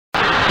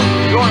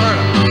You won't hurt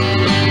him.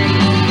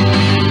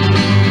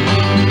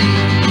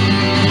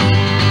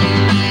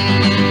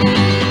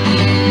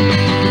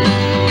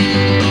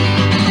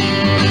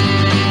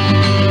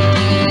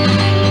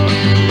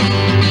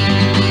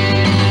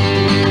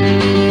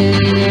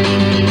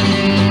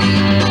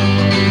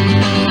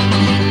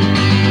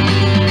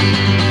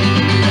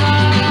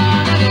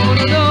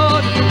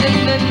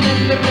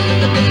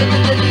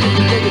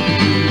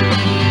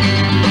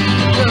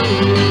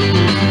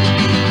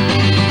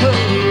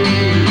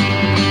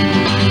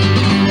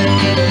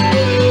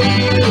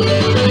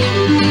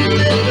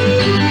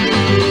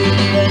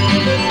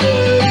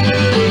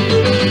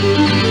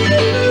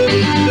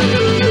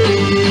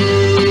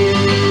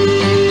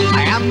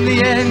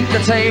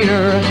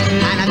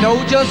 And I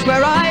know just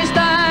where I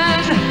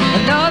stand.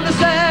 Another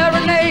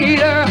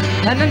serenader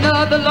and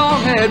another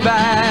long-haired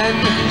band.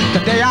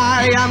 Today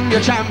I am your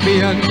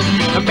champion.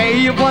 I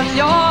may have won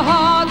your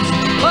hearts,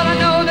 but I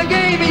know the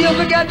game, you'll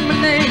forget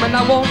my name, and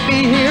I won't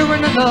be here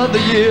in another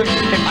year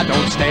if I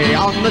don't stay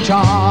on the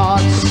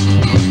charts.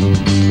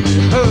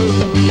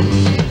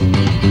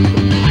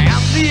 I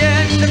am the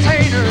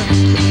entertainer,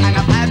 and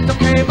I've had to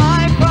pay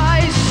my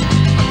price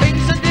for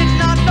things I did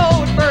not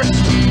know at first.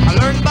 I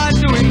learned by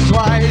doing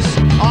twice.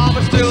 Oh,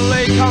 but still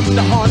they come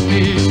to haunt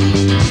me.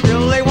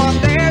 Still they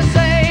want their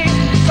say.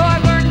 So I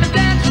learned to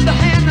dance with the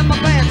hand in my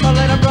pants. I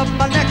let them rub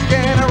my neck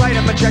and I write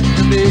them a check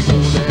and they go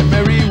their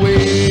merry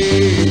way.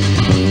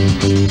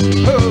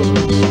 Oh,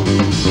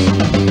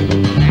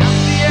 I'm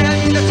the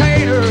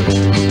entertainer,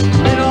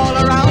 and all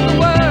around the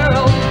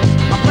world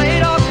I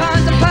played all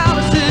kinds of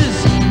palaces,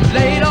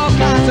 played all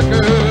kinds of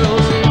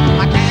girls.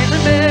 I can't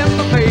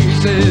remember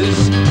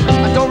faces,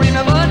 I don't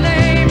remember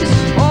names.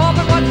 Oh,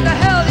 but what the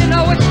hell, you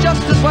know it's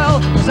just as well,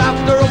 'cause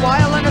after a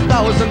while and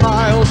 1,000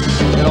 miles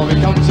it all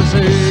becomes the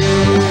same.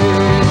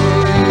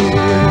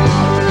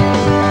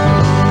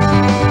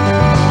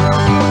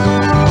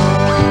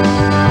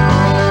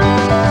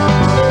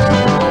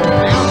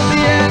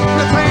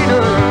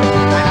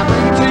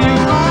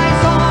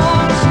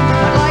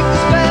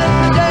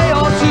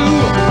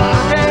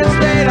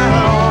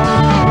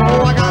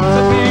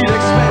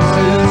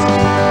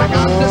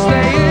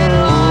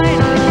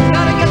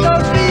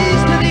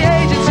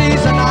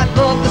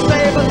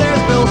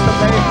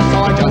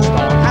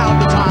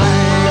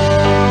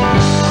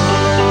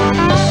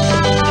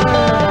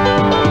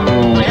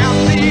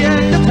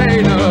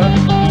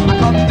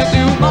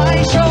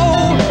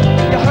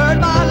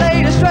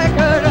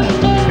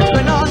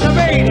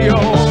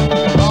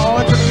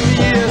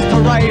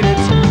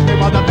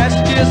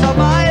 Of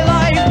my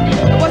life,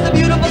 it was a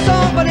beautiful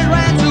song, but it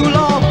ran too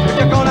long. If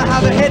you're gonna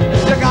have a hit,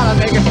 you gotta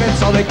make it fit,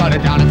 so they cut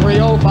it down to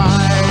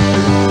 305.